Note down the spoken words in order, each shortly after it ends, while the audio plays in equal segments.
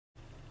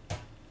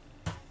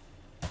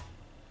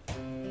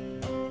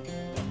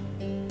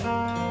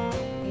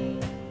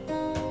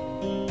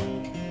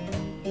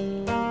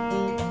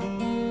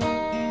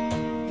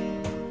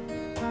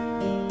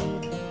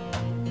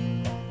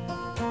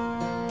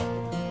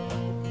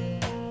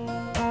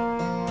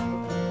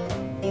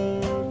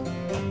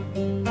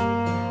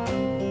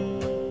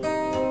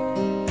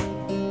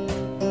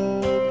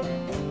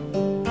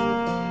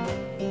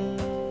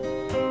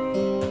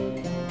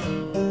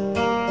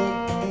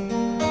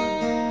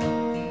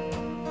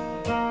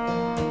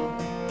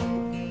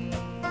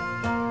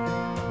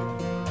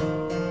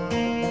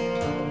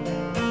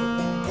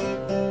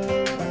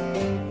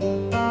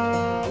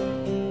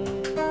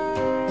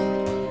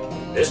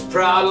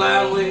proud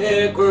land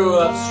we grew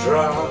up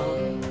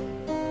strong,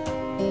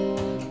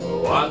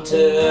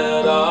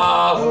 wanted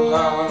all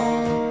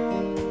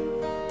along.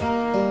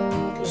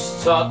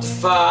 Was taught to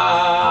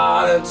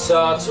fight and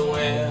taught to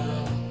win.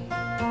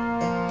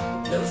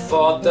 Never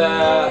thought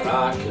that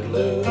I could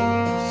lose.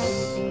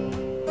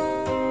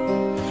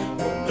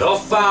 Well, no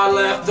fight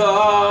left,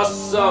 or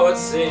so it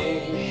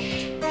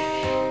seemed.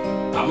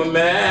 I'm a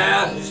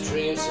man whose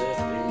dreams have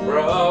been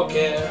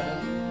broken.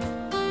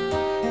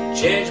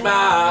 Change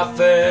my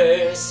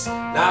face,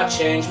 not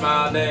change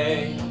my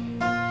name,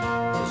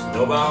 'cause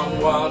no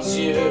one wants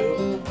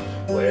you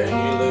when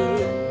you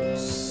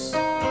lose.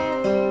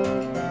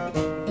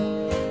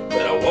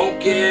 But I won't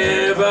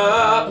give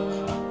up,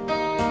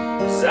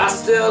 'cause I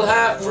still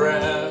have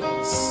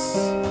friends.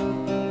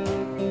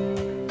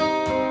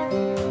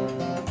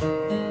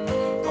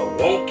 I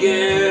won't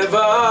give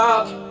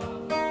up,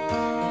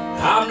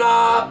 I'm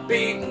not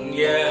beaten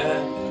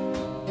yet.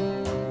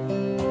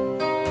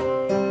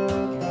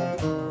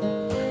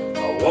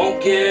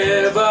 Won't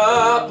give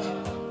up, so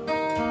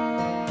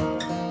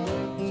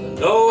I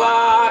know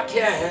I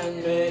can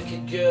make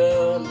it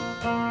good.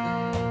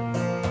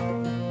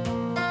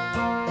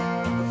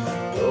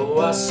 Though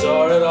I saw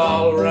it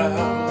all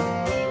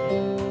around,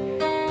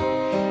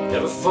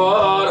 never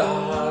thought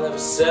I'd ever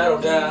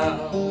settle down.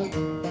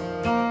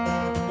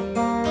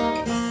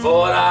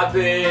 Thought I'd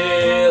be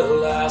the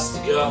last to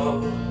go.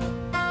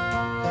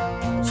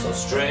 So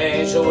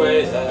strange the way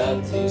that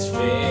these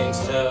things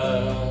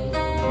turn.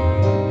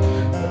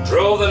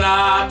 Drove the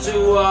night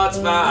towards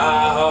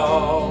my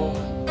home,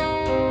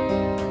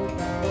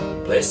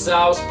 place I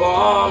was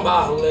born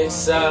by the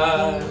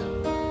lakeside.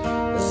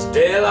 As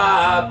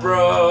daylight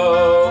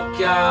broke,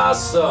 I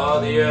saw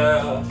the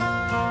earth,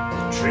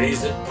 the trees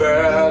that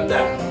burned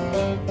down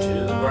to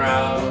the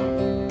ground.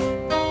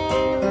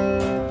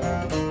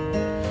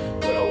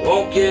 But I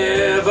won't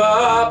give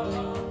up,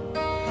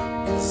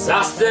 'cause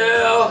I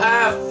still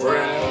have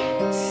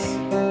friends.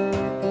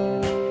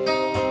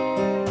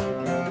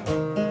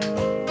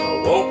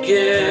 Won't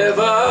give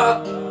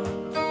up,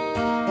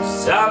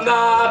 'cause I'm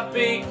not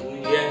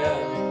beaten yet.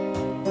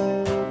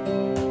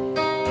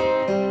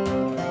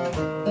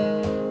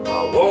 I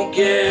won't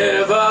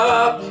give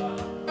up,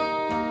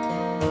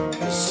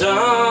 'cause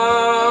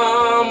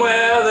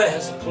somewhere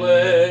there's a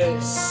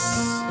place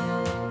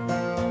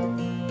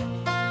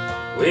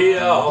we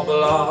all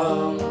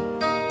belong.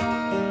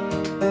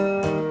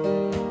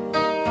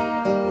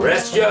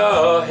 Rest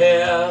your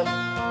head,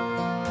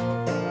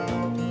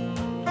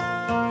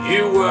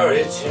 you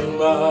worry too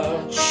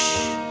much.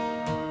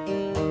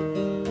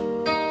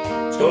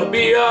 It's gonna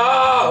be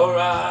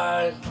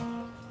alright,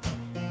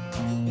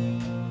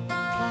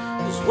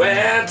 'cause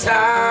when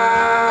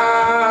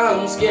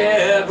times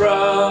get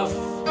rough,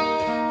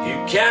 you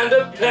can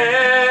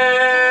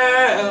depend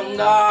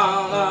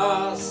on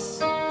us.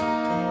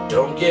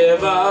 Don't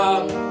give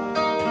up,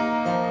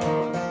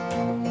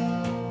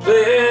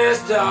 please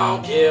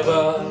don't give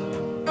up.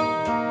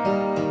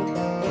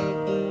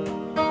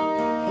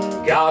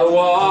 Gotta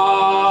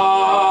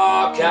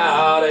walk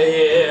out of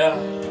here,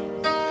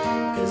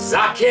 'cause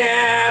I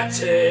can't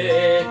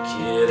take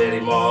it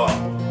anymore.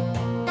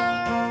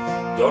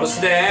 Gonna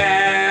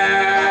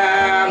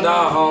stand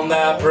on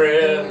that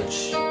bridge,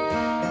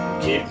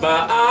 keep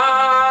my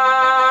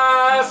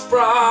eyes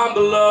from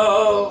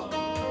below.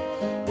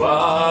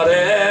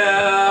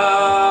 Whatever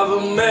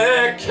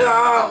may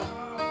come,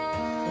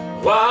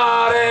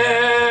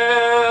 whatever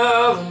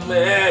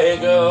may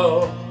go,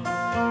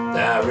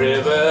 that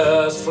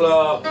river's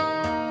flow,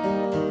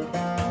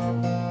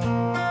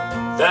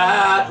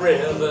 that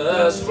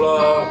river's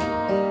flow.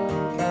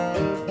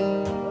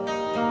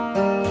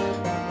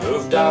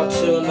 Moved out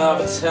to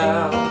another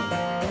town,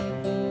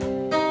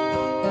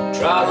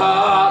 tried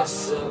hard to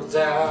settle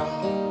down.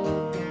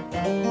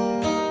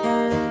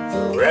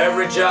 For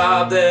every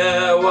job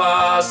there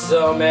was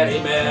so many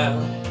men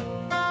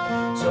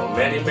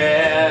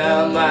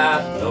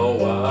that no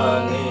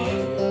one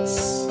needs.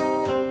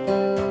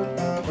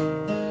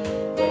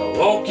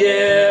 Won't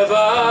give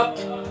up,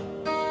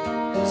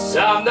 'cause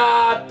I'm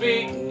not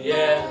beaten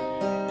yet.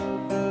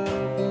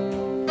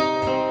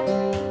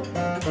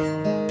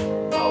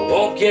 I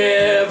won't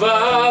give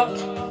up,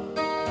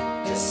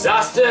 'cause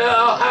I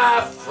still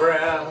have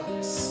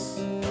friends.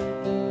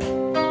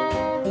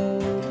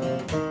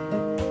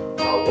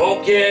 I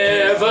won't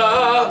give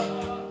up,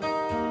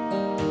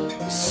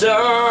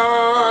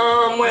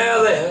 somewhere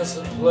there's a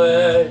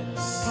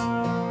place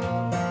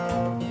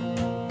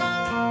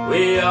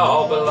we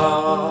all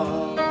belong.